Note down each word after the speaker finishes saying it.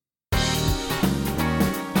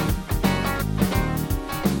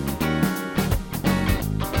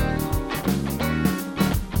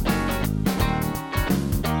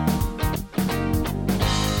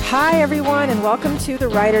Hi, everyone, and welcome to the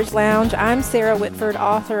Writer's Lounge. I'm Sarah Whitford,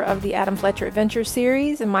 author of the Adam Fletcher Adventure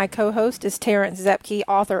series, and my co-host is Terrence Zepke,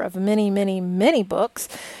 author of many, many, many books.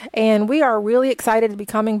 And we are really excited to be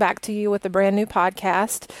coming back to you with a brand new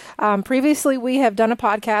podcast. Previously, we have done a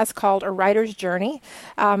podcast called A Writer's Journey.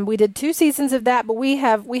 We did 2 seasons of that, but we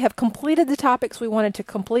have completed the topics we wanted to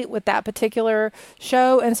complete with that particular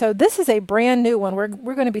show. And so this is a brand new one. We're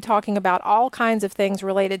going to be talking about all kinds of things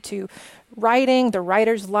related to writing, the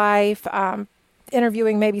writer's life,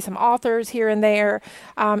 interviewing maybe some authors here and there,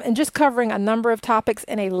 and just covering a number of topics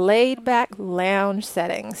in a laid-back lounge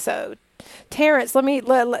setting. So, Terrence,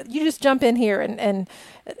 let you just jump in here and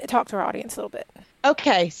talk to our audience a little bit.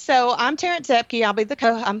 Okay, so I'm Terrence Zepke.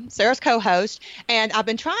 I'm Sarah's co-host, and I've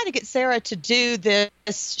been trying to get Sarah to do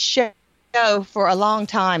this show for a long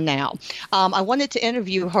time now. I wanted to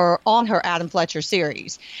interview her on her Adam Fletcher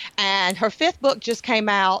series, and her 5th book just came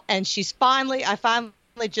out, and I finally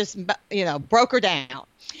just broke her down.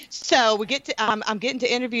 So I'm getting to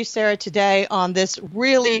interview Sarah today on this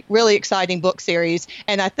really, really exciting book series,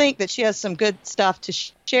 and I think that she has some good stuff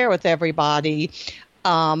to share with everybody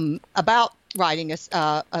about writing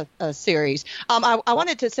a series. I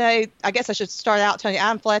wanted to say, I guess I should start out telling you,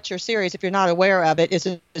 Adam Fletcher series, if you're not aware of it, is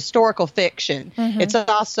a historical fiction. Mm-hmm. It's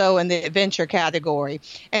also in the adventure category.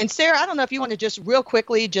 And Sarah, I don't know if you want to just real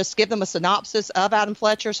quickly just give them a synopsis of Adam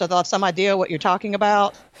Fletcher so they'll have some idea what you're talking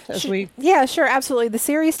about. Yeah, sure, absolutely. The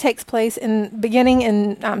series takes place beginning in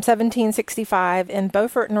 1765 in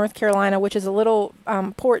Beaufort, North Carolina, which is a little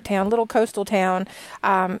port town, little coastal town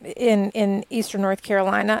in eastern North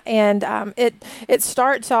Carolina. And it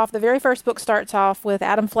starts off, the very first book starts off with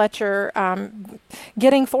Adam Fletcher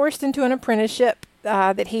getting forced into an apprenticeship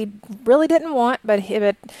that he really didn't want, but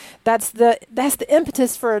that's the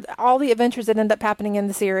impetus for all the adventures that end up happening in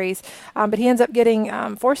the series. But he ends up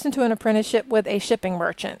getting forced into an apprenticeship with a shipping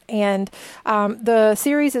merchant, and the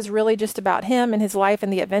series is really just about him and his life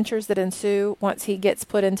and the adventures that ensue once he gets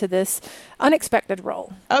put into this unexpected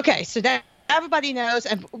role. Okay, so that everybody knows,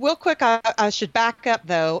 and real quick, I should back up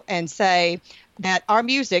though and say that our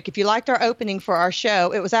music, if you liked our opening for our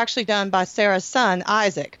show, it was actually done by Sarah's son,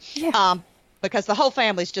 Isaac. Yeah. Because the whole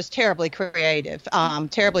family is just terribly creative,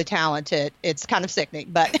 terribly talented. It's kind of sickening,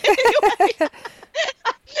 but anyway.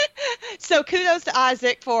 So kudos to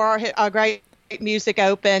Isaac for our great music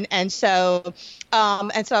open. And so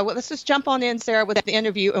let's just jump on in, Sarah, with the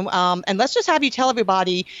interview. And let's just have you tell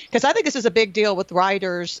everybody, because I think this is a big deal with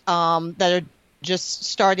writers that are just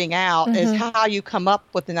starting out, mm-hmm. is how you come up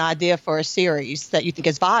with an idea for a series that you think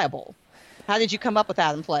is viable. How did you come up with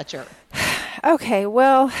Adam Fletcher? Okay,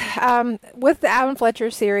 well, with the Adam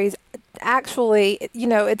Fletcher series, actually,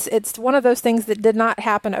 it's one of those things that did not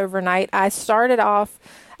happen overnight. I started off,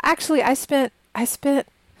 actually, I spent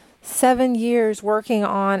 7 years working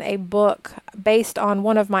on a book based on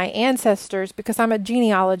one of my ancestors, because I'm a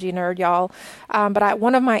genealogy nerd, y'all. But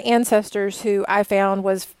one of my ancestors who I found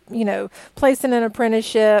was, placed in an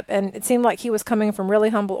apprenticeship, and it seemed like he was coming from really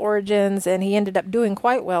humble origins, and he ended up doing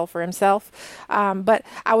quite well for himself. But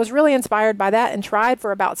I was really inspired by that and tried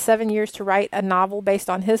for about 7 years to write a novel based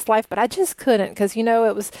on his life, but I just couldn't, because,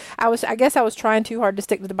 I guess I was trying too hard to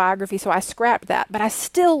stick to the biography, so I scrapped that. But I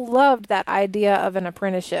still loved that idea of an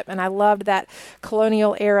apprenticeship, and I loved that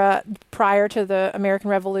colonial era prior to the American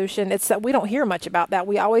Revolution. We don't hear much about that.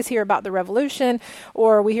 We always hear about the Revolution,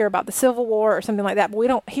 or we hear about the Civil War or something like that, but we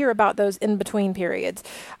don't hear about those in-between periods.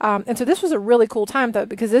 And so this was a really cool time, though,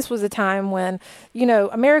 because this was a time when,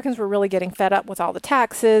 Americans were really getting fed up with all the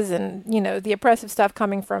taxes and, the oppressive stuff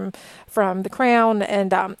coming from the crown.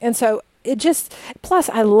 And so it just, plus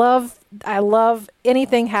I love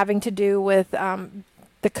anything having to do with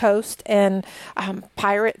the coast and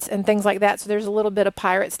pirates and things like that. So there's a little bit of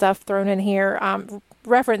pirate stuff thrown in here.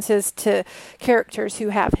 References to characters who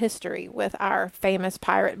have history with our famous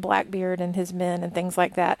pirate Blackbeard and his men and things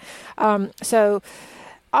like that. So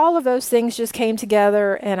all of those things just came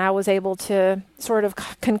together, and I was able to sort of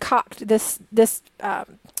concoct this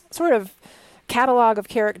sort of catalog of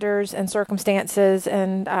characters and circumstances,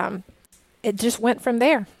 and it just went from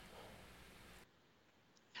there.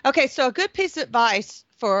 Okay, so a good piece of advice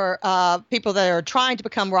for people that are trying to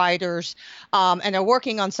become writers and are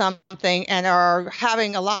working on something and are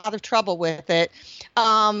having a lot of trouble with it.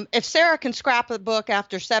 If Sarah can scrap a book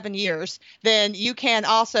after 7 years, then you can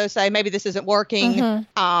also say, maybe this isn't working.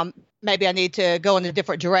 Mm-hmm. Maybe I need to go in a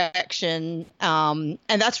different direction. And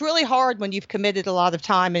that's really hard when you've committed a lot of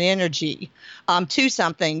time and energy to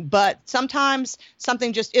something. But sometimes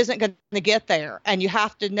something just isn't going to get there. And you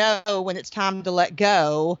have to know when it's time to let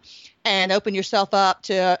go and open yourself up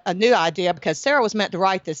to a new idea, because Sarah was meant to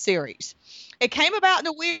write this series. it came about in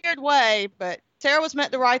a weird way, but Sarah was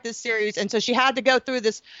meant to write this series, and so she had to go through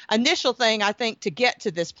this initial thing, I think, to get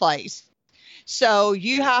to this place. So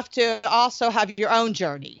you have to also have your own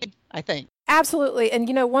journey, I think. Absolutely. And,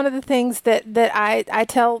 one of the things that I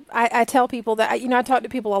tell people that, I talk to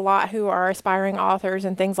people a lot who are aspiring authors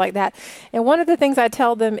and things like that. And one of the things I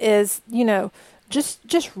tell them is,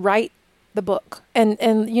 just write the book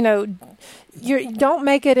and you don't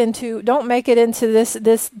make it into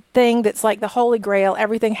this thing that's like the holy grail.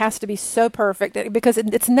 Everything has to be so perfect, because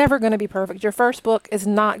it's never going to be perfect. Your first book is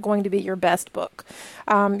not going to be your best book,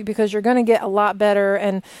 because you're going to get a lot better,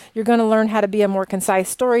 and you're going to learn how to be a more concise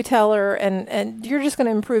storyteller, and you're just going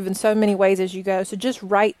to improve in so many ways as you go. So just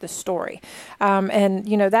write the story.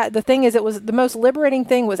 That the thing is, it was the most liberating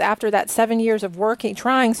thing was after that 7 years of working,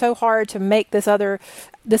 trying so hard to make this other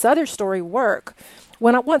story work.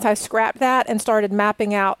 Once I scrapped that and started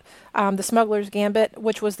mapping out The Smuggler's Gambit,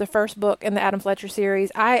 which was the first book in the Adam Fletcher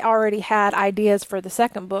series, I already had ideas for the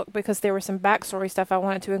second book because there was some backstory stuff I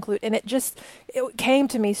wanted to include, and it came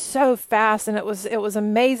to me so fast, and it was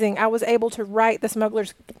amazing. I was able to write The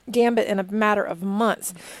Smuggler's Gambit in a matter of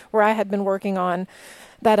months, where I had been working on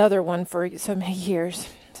that other one for so many years.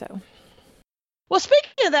 So. Well,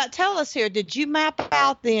 speaking of that, tell us here, did you map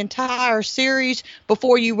out the entire series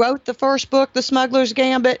before you wrote the first book, The Smuggler's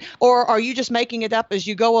Gambit, or are you just making it up as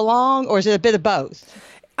you go along, or is it a bit of both?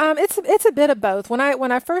 It's a bit of both. When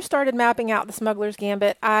I first started mapping out The Smuggler's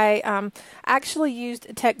Gambit, I actually used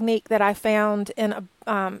a technique that I found in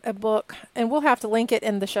a book, and we'll have to link it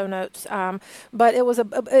in the show notes. But it was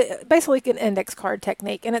basically an index card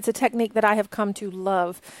technique, and it's a technique that I have come to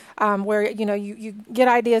love, where you get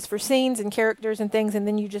ideas for scenes and characters and things, and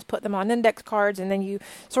then you just put them on index cards, and then you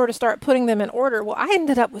sort of start putting them in order. Well, I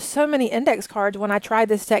ended up with so many index cards when I tried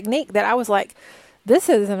this technique that I was like, this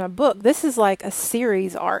isn't a book. This is like a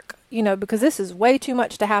series arc, because this is way too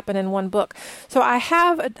much to happen in one book. So I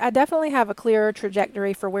definitely have a clearer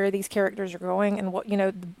trajectory for where these characters are going, and what,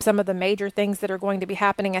 some of the major things that are going to be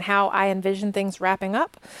happening, and how I envision things wrapping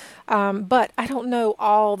up. But I don't know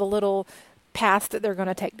all the little paths that they're going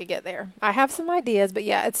to take to get there. I have some ideas, but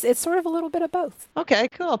yeah, it's sort of a little bit of both. Okay,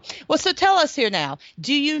 cool. Well, so tell us here now,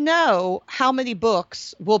 do you know how many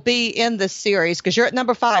books will be in this series? Because you're at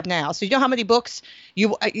number 5 now. So you know how many books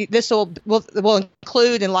this will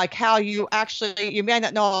include, and like how you may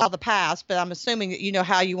not know all the past, but I'm assuming that you know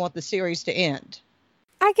how you want the series to end.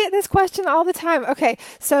 I get this question all the time. Okay,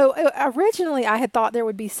 so originally I had thought there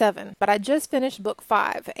would be 7, but I just finished book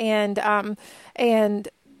 5, and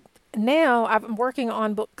now I'm working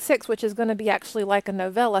on book 6, which is going to be actually like a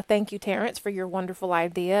novella. Thank you, Terrence, for your wonderful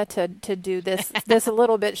idea to do this a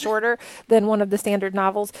little bit shorter than one of the standard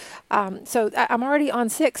novels. So I'm already on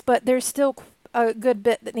 6, but there's still a good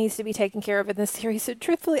bit that needs to be taken care of in this series. So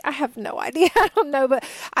truthfully, I have no idea. I don't know, but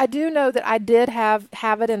I do know that I did have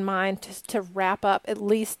it in mind to wrap up at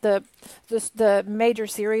least the major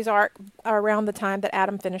series arc around the time that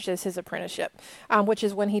Adam finishes his apprenticeship, which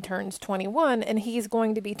is when he turns 21, and he's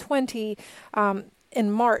going to be 20 in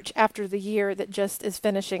March, after the year that just is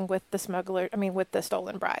finishing with the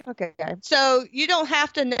Stolen Bride. Okay. So you don't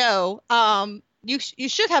have to know. You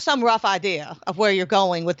should have some rough idea of where you're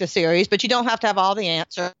going with the series, but you don't have to have all the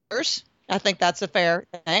answers. I think that's a fair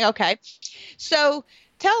thing. Okay. So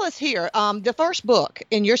tell us here, the first book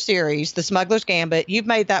in your series, The Smuggler's Gambit, you've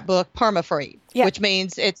made that book perma-free, which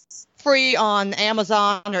means it's free on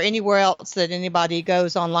Amazon or anywhere else that anybody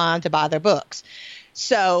goes online to buy their books.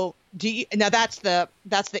 So that's the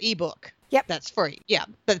ebook. Yep. That's free. Yeah.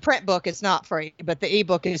 But the print book is not free, but the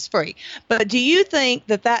ebook is free. But do you think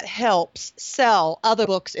that helps sell other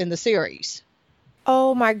books in the series?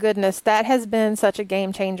 Oh my goodness, that has been such a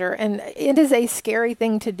game changer. And it is a scary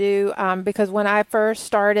thing to do, because when I first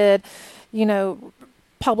started,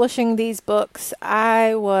 publishing these books,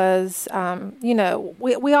 I was,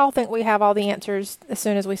 we all think we have all the answers as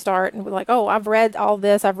soon as we start, and we're like, oh, I've read all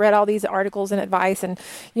this, I've read all these articles and advice, and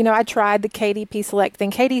I tried the KDP Select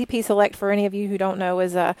thing. KDP Select, for any of you who don't know,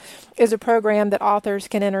 is a program that authors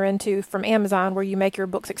can enter into from Amazon, where you make your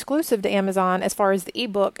books exclusive to Amazon as far as the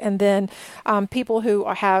ebook, and then people who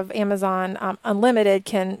have Amazon Unlimited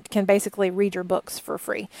can basically read your books for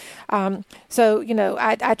free. So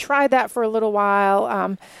I tried that for a little while.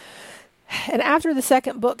 And after the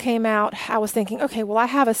second book came out, I was thinking, okay, well, I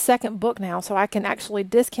have a second book now, so I can actually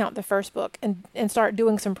discount the first book and start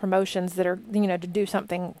doing some promotions that are, to do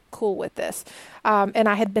something cool with this. And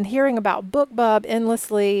I had been hearing about BookBub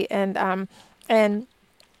endlessly, and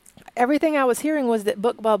everything I was hearing was that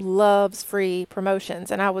BookBub loves free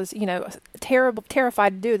promotions. And I was, terrified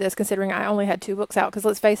to do this, considering I only had 2 books out, because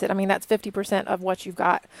let's face it, that's 50% of what you've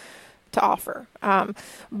got to offer.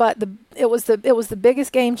 But it was the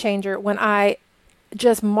biggest game changer when I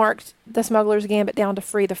just marked The Smuggler's Gambit down to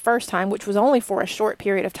free the first time, which was only for a short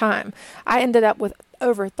period of time. I ended up with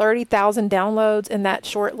over 30,000 downloads in that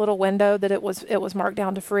short little window that it was marked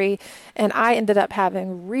down to free, and I ended up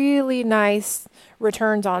having really nice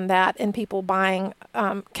returns on that, and people buying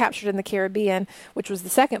Captured in the Caribbean, which was the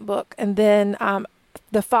second book, and then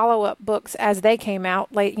the follow-up books as they came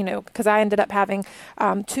out late, because I ended up having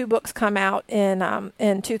 2 books come out in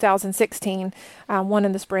 2016, one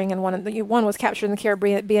in the spring and one was Captured in the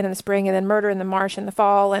Caribbean in the spring, and then Murder in the Marsh in the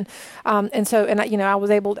fall, and I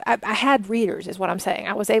was able to, I had readers, is what I'm saying.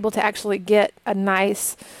 I was able to actually get a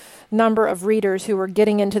nice number of readers who were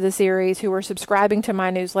getting into the series, who were subscribing to my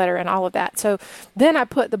newsletter and all of that. So then I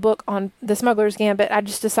put the book on The Smuggler's Gambit. I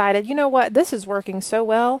just decided, you know what, this is working so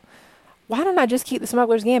well. Why don't I just keep The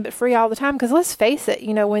Smuggler's Gambit free all the time? Because let's face it,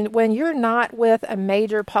 when you're not with a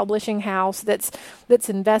major publishing house that's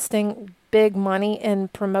investing big money in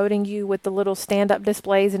promoting you with the little stand-up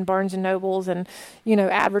displays in Barnes and Nobles and,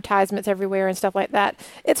 advertisements everywhere and stuff like that,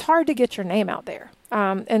 it's hard to get your name out there.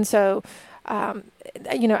 And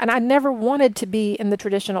I never wanted to be in the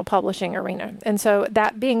traditional publishing arena. And so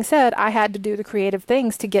that being said, I had to do the creative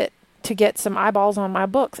things to get some eyeballs on my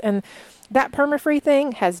books. And that perma-free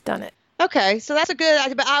thing has done it. Okay, so that's a good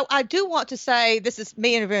idea. But I do want to say, this is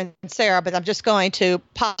me interviewing Sarah, but I'm just going to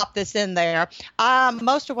pop this in there.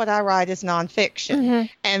 Most of what I write is nonfiction. Mm-hmm.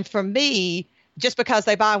 And for me, just because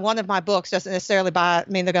they buy one of my books doesn't necessarily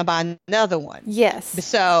mean they're going to buy another one. Yes.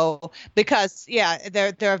 So, because,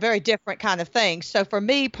 they're a very different kind of thing. So for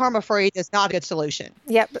me, perma-free is not a good solution.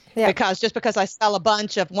 Yep. Because just because I sell a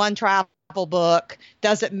bunch of one travel book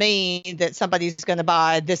doesn't mean that somebody's going to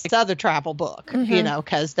buy this other travel book, mm-hmm.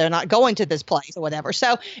 Because they're not going to this place or whatever.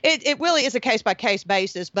 So it really is a case by case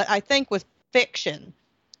basis. But I think with fiction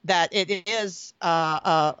that it is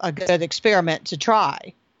a good experiment to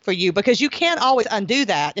try for you, because you can't always undo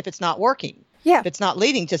that if it's not working. Yeah. If it's not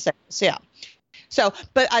leading to sales. Yeah. So,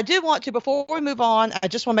 but I do want to, before we move on, I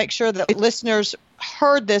just want to make sure that listeners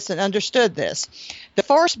heard this and understood this. The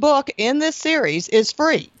first book in this series is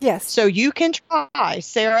free. Yes. So you can try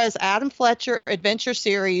Sarah's Adam Fletcher Adventure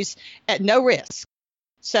Series at no risk.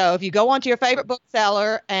 So if you go onto your favorite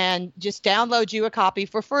bookseller and just download you a copy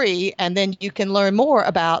for free, and then you can learn more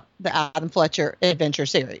about the Adam Fletcher Adventure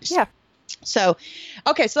Series. Yeah. So,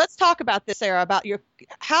 okay, so let's talk about this, Sarah, about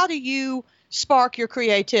how do you spark your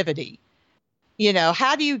creativity?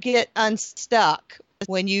 How do you get unstuck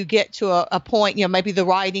when you get to a point, maybe the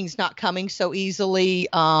writing's not coming so easily?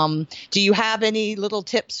 Do you have any little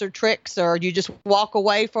tips or tricks, or do you just walk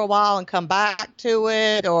away for a while and come back to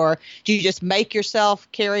it? Or do you just make yourself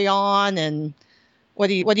carry on? And what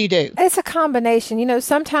do you do? It's a combination.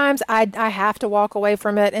 Sometimes I have to walk away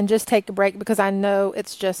from it and just take a break because I know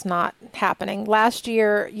it's just not happening. Last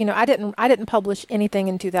year, I didn't publish anything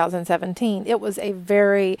in 2017. It was a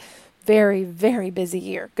very, very, very busy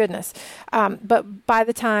year. Goodness. But by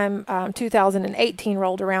the time 2018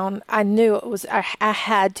 rolled around, I knew I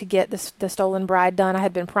had to get the Stolen Bride done. I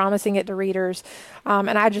had been promising it to readers,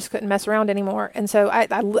 and I just couldn't mess around anymore. And so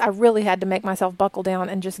I really had to make myself buckle down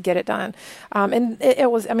and just get it done. And it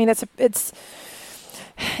was,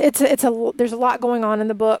 there's a lot going on in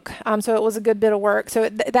the book. So it was a good bit of work. So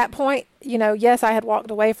at that point, yes, I had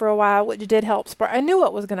walked away for a while, which did help spark. I knew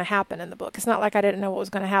what was going to happen in the book. It's not like I didn't know what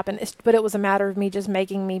was going to happen, but it was a matter of me just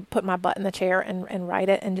making me put my butt in the chair and write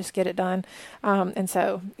it and just get it done. And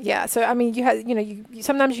so, yeah. So, you have,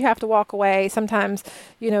 sometimes you have to walk away. Sometimes,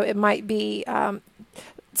 it might be,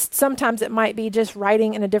 sometimes it might be just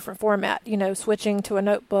writing in a different format, switching to a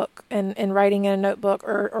notebook and writing in a notebook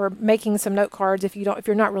or making some note cards if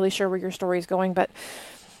you're not really sure where your story is going. But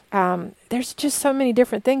there's just so many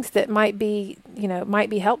different things that might be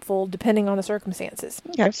helpful depending on the circumstances.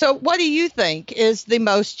 Okay. So what do you think is the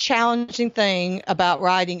most challenging thing about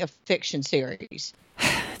writing a fiction series?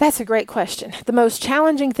 That's a great question. The most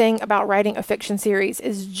challenging thing about writing a fiction series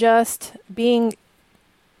is just being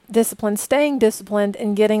disciplined, staying disciplined,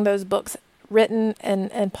 and getting those books written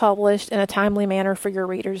and published in a timely manner for your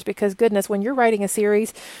readers. Because goodness, when you're writing a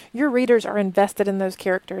series, your readers are invested in those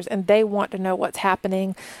characters and they want to know what's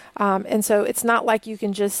happening. And so it's not like you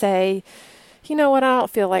can just say, you know what, I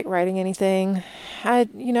don't feel like writing anything. I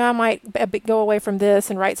might go away from this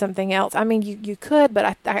and write something else. You could,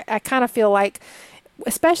 but I kind of feel like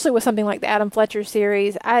especially with something like the Adam Fletcher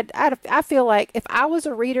series, I feel like if I was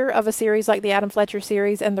a reader of a series like the Adam Fletcher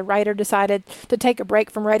series and the writer decided to take a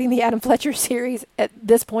break from writing the Adam Fletcher series at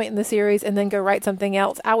this point in the series and then go write something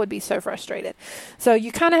else, I would be so frustrated. So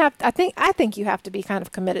you kind of have, I think you have to be kind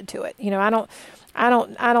of committed to it. You know, I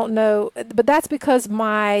don't know, but that's because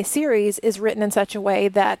my series is written in such a way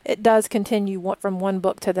that it does continue from one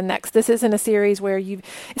book to the next. This isn't a series where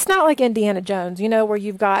it's not like Indiana Jones, you know, where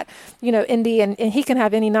you've got, you know, Indy and he can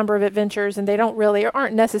have any number of adventures and they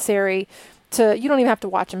aren't necessary you don't even have to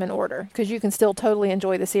watch them in order because you can still totally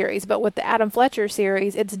enjoy the series. But with the Adam Fletcher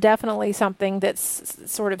series, it's definitely something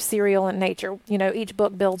that's sort of serial in nature. You know, each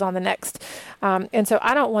book builds on the next. And so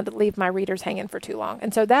I don't want to leave my readers hanging for too long.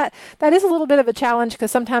 And so that is a little bit of a challenge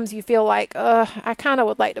because sometimes you feel like, I kind of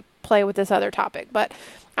would like to play with this other topic, but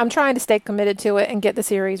I'm trying to stay committed to it and get the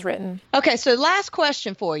series written. Okay, so last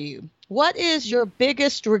question for you. What is your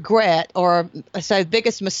biggest regret or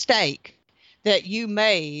biggest mistake that you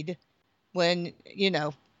made when, you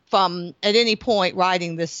know, from at any point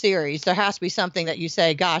writing this series? There has to be something that you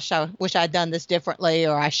say, gosh, I wish I'd done this differently,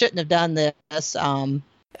 or I shouldn't have done this.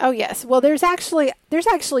 Oh, yes. Well, there's actually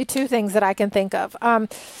two things that I can think of.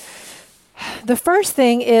 The first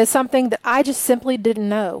thing is something that I just simply didn't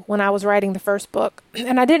know when I was writing the first book.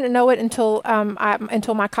 And I didn't know it until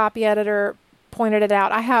my copy editor pointed it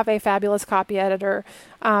out. I have a fabulous copy editor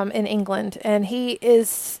in England, and he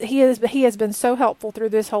has been so helpful through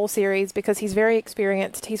this whole series because he's very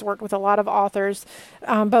experienced. He's worked with a lot of authors,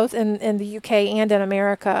 both in the UK and in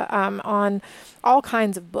America, on all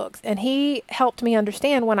kinds of books. And he helped me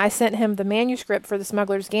understand when I sent him the manuscript for The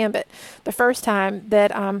Smuggler's Gambit the first time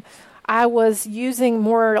that I was using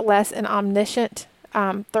more or less an omniscient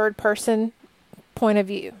third person point of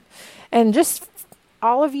view. And just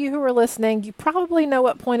all of you who are listening, you probably know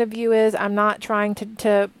what point of view is. I'm not trying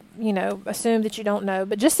to you know, assume that you don't know,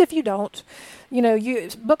 but just if you don't, you know,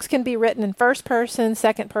 books can be written in first person,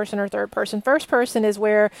 second person, or third person. First person is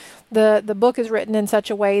where the book is written in such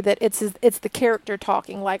a way that it's the character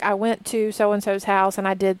talking, like I went to so-and-so's house and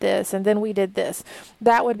I did this and then we did this.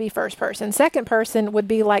 That would be first person. Second person would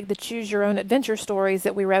be like the choose your own adventure stories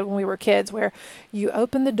that we read when we were kids, where you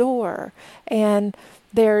open the door and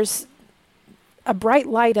there's a bright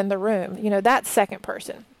light in the room. You know, that's second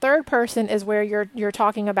person. Third person is where you're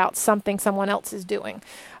talking about something someone else is doing.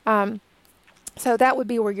 So that would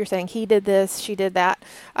be where you're saying he did this, she did that.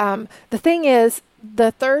 The thing is,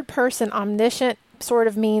 the third person omniscient sort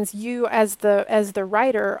of means you as the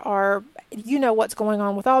writer are, you know what's going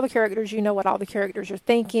on with all the characters, you know what all the characters are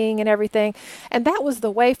thinking and everything. And that was the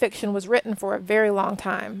way fiction was written for a very long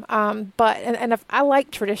time. But if I like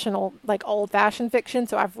traditional, like old-fashioned fiction,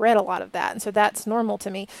 so I've read a lot of that, and so that's normal to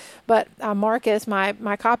me. But Marcus,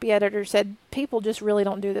 my copy editor, said people just really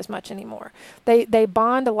don't do this much anymore. They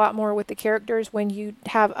bond a lot more with the characters when you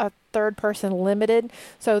have a third person limited.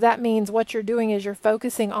 So that means what you're doing is you're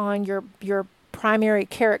focusing on your primary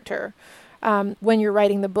character. When you're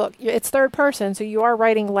writing the book, it's third person, so you are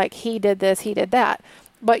writing like he did this, he did that,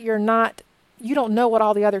 but you don't know what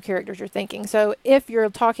all the other characters are thinking. So if you're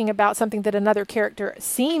talking about something that another character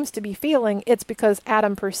seems to be feeling, it's because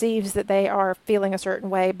Adam perceives that they are feeling a certain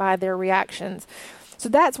way by their reactions. So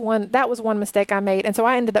that was one mistake I made, and so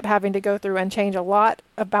I ended up having to go through and change a lot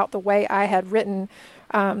about the way I had written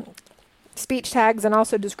speech tags and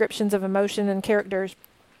also descriptions of emotion and characters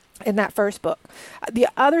in that first book. The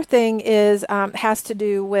other thing is has to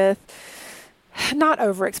do with not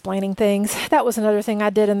over-explaining things. That was another thing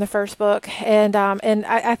I did in the first book, and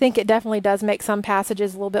I think it definitely does make some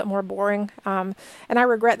passages a little bit more boring, and I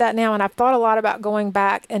regret that now, and I've thought a lot about going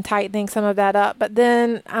back and tightening some of that up, but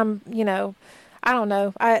then I don't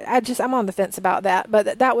know. I'm on the fence about that,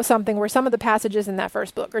 but that was something where some of the passages in that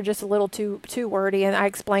first book are just a little too wordy, and I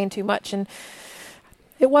explained too much, and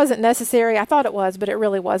it wasn't necessary. I thought it was, but it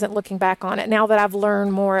really wasn't, looking back on it, now that I've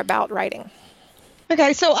learned more about writing.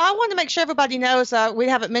 Okay, so I want to make sure everybody knows, we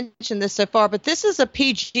haven't mentioned this so far, but this is a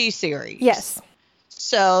PG series. Yes.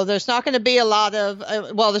 So there's not going to be a lot of,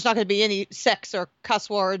 there's not going to be any sex or cuss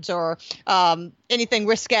words or anything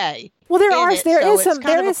risque. Well, there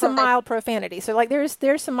is some mild profanity. So like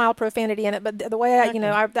there's some mild profanity in it, but the way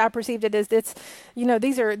I perceived it is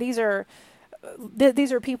these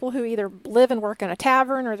are people who either live and work in a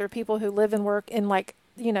tavern, or they're people who live and work in, like,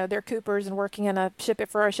 you know, they're coopers and working in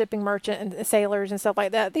for a shipping merchant and sailors and stuff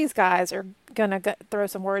like that. These guys are gonna throw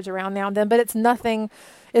some words around now and then, but it's nothing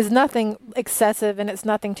excessive, and it's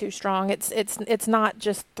nothing too strong. It's not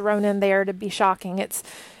just thrown in there to be shocking.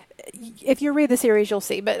 If you read the series, you'll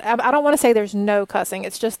see. But I don't want to say there's no cussing.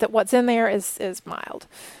 It's just that what's in there is mild.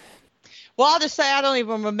 Well, I'll just say I don't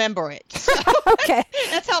even remember it. So Okay.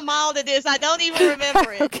 that's how mild it is. I don't even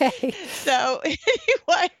remember it. Okay. So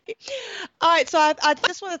anyway, all right. So I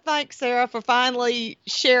just want to thank Sarah for finally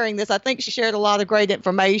sharing this. I think she shared a lot of great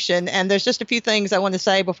information. And there's just a few things I want to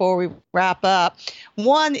say before we wrap up.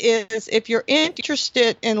 One is, if you're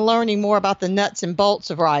interested in learning more about the nuts and bolts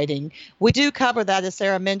of writing, we do cover that, as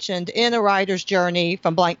Sarah mentioned, in A Writer's Journey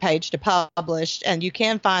from Blank Page to Published. And you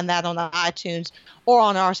can find that on iTunes or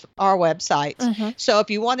on our website. Mm-hmm. So if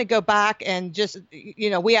you want to go back and just,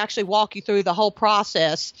 we actually walk you through the whole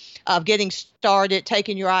process of getting started,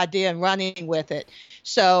 taking your idea and running with it.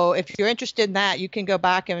 So if you're interested in that, you can go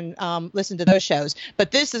back and listen to those shows.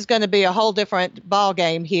 But this is going to be a whole different ball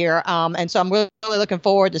game here. And so I'm really looking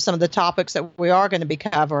forward to some of the topics that we are going to be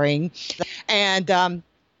covering. And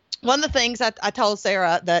one of the things I told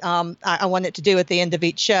Sarah that I wanted to do at the end of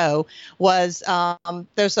each show was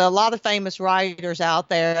there's a lot of famous writers out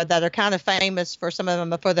there that are kind of famous for, some of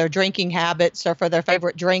them for their drinking habits or for their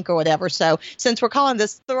favorite drink or whatever. So since we're calling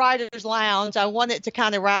this the Writer's Lounge, I wanted to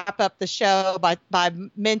kind of wrap up the show by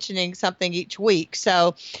mentioning something each week,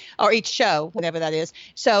 or each show, whenever that is.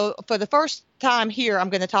 So for the first time here,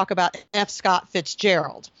 I'm going to talk about F. Scott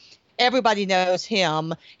Fitzgerald. Everybody knows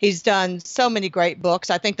him. He's done so many great books.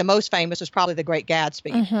 I think the most famous was probably The Great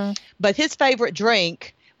Gatsby. Mm-hmm. But his favorite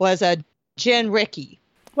drink was a gin Rickey.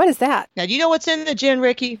 What is that? Now, do you know what's in the gin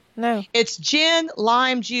Rickey? No. It's gin,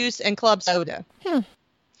 lime juice, and club soda.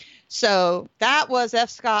 So that was F.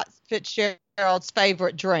 Scott Fitzgerald's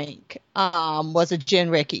favorite drink, was a gin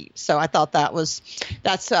Rickey. So I thought that's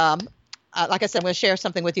like I said, I'm going to share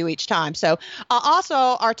something with you each time. So also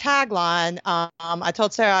our tagline, I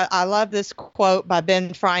told Sarah, I love this quote by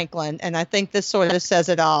Ben Franklin, and I think this sort of says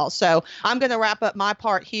it all. So I'm going to wrap up my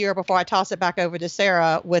part here before I toss it back over to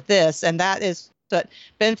Sarah with this, and that is that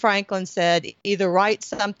Ben Franklin said, either write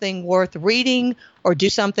something worth reading or do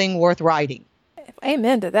something worth writing.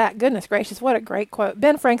 Amen to that. Goodness gracious, what a great quote.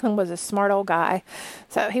 Ben Franklin was a smart old guy.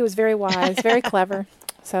 So he was very wise, very clever.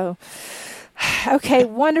 So... Okay,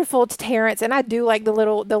 wonderful, Terrence, and I do like the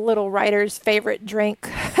little writer's favorite drink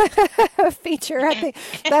feature. I think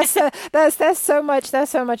that's so much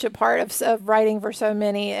a part of writing for so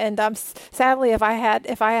many. And sadly, if I had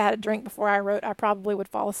a drink before I wrote, I probably would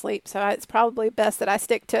fall asleep. So it's probably best that I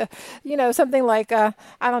stick to something like a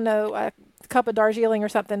cup of Darjeeling or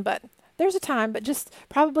something. But there's a time, but just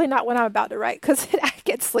probably not when I'm about to write, because I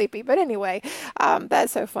get sleepy. But anyway,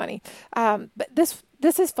 that's so funny. But this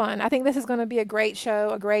is fun. I think this is going to be a great show,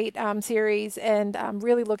 a great series, and I'm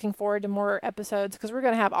really looking forward to more episodes, because we're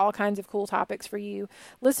going to have all kinds of cool topics for you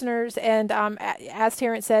listeners. And as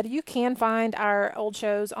Terrence said, you can find our old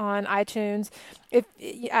shows on iTunes.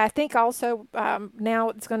 I think also now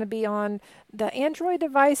it's going to be on the Android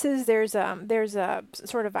devices. There's a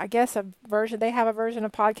sort of, I guess, a version. They have a version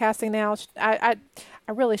of podcasting now. I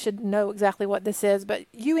really should know exactly what this is, but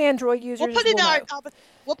you Android users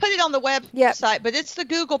We'll put it on the website, but it's the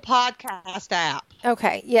Google Podcast app.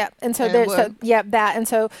 Okay, yeah, and so you need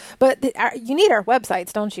our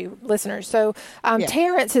websites, don't you, listeners? So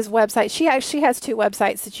Terrence's website, she has two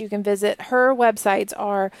websites that you can visit. Her main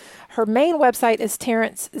website is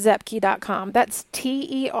terrencezepke.com. That's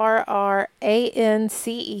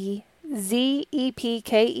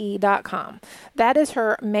TerranceZepke.com. That is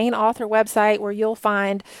her main author website, where you'll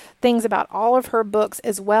find things about all of her books,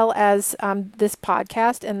 as well as this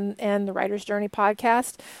podcast and the Writer's Journey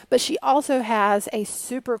podcast. But she also has a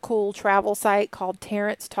super cool travel site called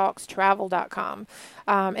TerrenceTalksTravel.com.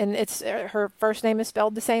 And it's her first name is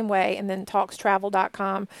spelled the same way, and then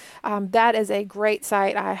talkstravel.com. That is a great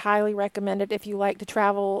site. I highly recommend it if you like to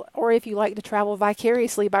travel, or if you like to travel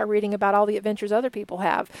vicariously by reading about all the adventures other people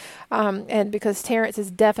have. And because Terrence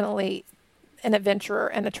is definitely an adventurer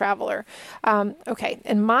and a traveler. Okay,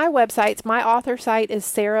 and my author site is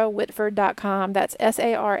sarahwhitford.com. That's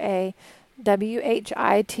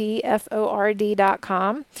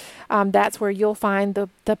SARAWHITFORD.com. That's where you'll find the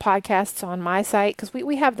podcasts on my site, because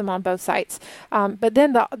we have them on both sites. But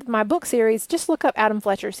then my book series, just look up Adam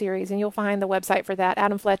Fletcher series, and you'll find the website for that,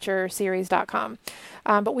 adamfletcherseries.com.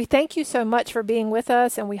 But we thank you so much for being with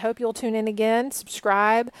us, and we hope you'll tune in again.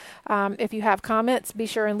 Subscribe. If you have comments, be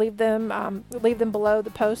sure and leave them below the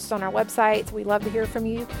posts on our website. We love to hear from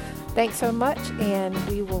you. Thanks so much, and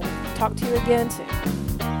we will talk to you again soon.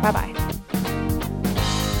 Bye-bye.